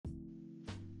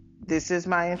This is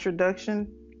my introduction.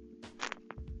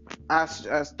 I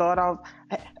start off.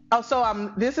 Oh, so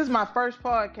I'm. This is my first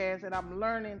podcast, and I'm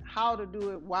learning how to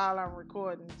do it while I'm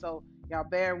recording. So y'all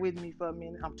bear with me for a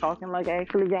minute. I'm talking like I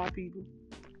actually got people.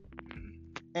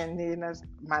 And then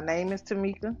my name is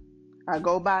Tamika. I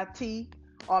go by T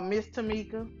or Miss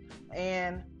Tamika,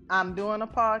 and I'm doing a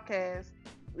podcast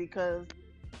because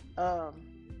um,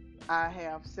 I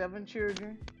have 7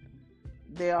 children.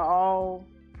 They're all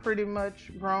pretty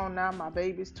much grown now. My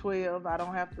baby's 12. I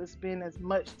don't have to spend as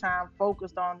much time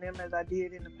focused on them as I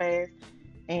did in the past.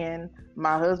 And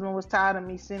my husband was tired of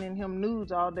me sending him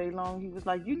nudes all day long. He was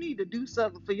like, "You need to do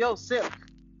something for yourself."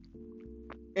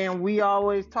 And we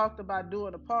always talked about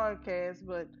doing a podcast,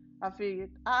 but I figured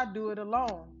I'd do it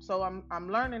alone. So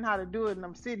I'm learning how to do it, and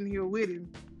I'm sitting here with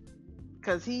him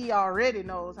because he already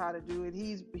knows how to do it.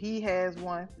 He has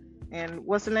one. And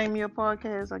what's the name of your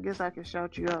podcast? I guess I can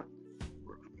shout you out.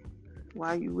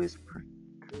 Why you whispering?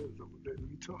 Cause I'm letting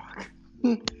you talk.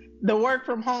 The work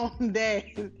from home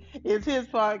dad is his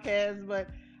podcast, but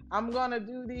I'm gonna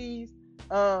do these.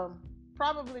 Um,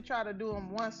 Probably try to do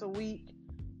them once a week,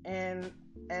 and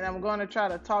I'm gonna try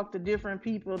to talk to different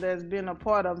people that's been a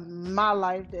part of my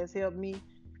life that's helped me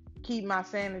keep my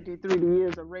sanity through the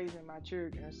years of raising my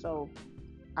children. So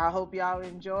I hope y'all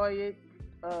enjoy it.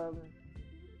 Um,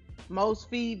 most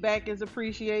feedback is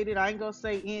appreciated. I ain't gonna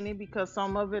say any because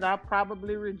some of it I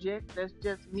probably reject. That's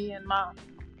just me and my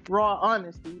raw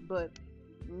honesty. But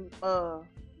uh,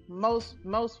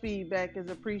 most feedback is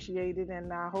appreciated,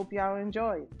 and I hope y'all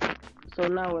enjoy it. So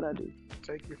now what I do?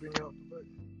 Take your finger off the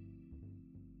button.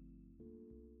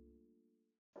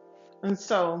 And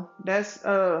so that's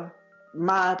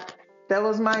my that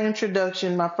was my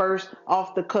introduction, my first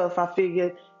off the cuff. I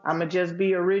figured I'ma just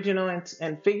be original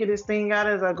and figure this thing out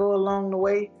as I go along the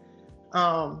way.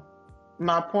 Um,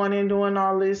 my point in doing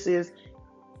all this is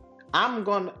I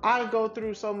go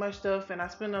through so much stuff and I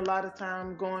spend a lot of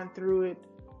time going through it.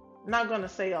 Not gonna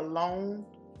say alone,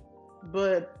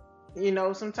 but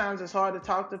sometimes it's hard to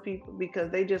talk to people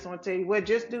because they just want to tell you, well,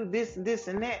 just do this, this,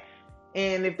 and that.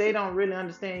 And if they don't really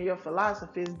understand your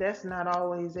philosophies, that's not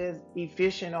always as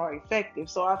efficient or effective.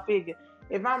 So I figure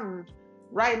if I'm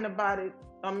writing about it,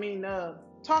 I mean,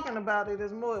 talking about it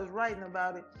as more as writing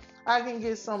about it, I can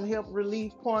get some help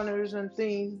relief pointers and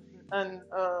things, and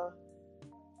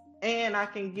I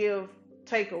can give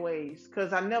takeaways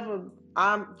because I'm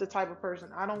the type of person,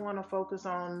 I don't want to focus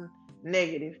on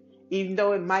negative, even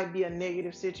though it might be a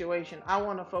negative situation. I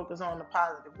want to focus on the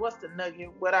positive. What's the nugget?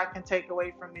 What I can take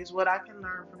away from this? What I can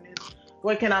learn from this?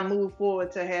 What can I move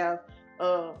forward to have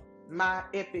uh, my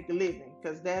epic living?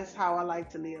 Because that's how I like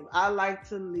to live. I like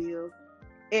to live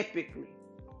epically.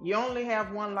 You only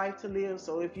have one life to live,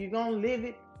 so if you're going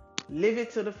to live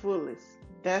it to the fullest.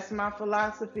 That's my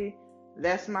philosophy.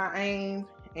 That's my aim.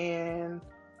 And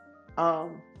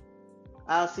um,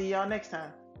 I'll see y'all next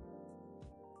time.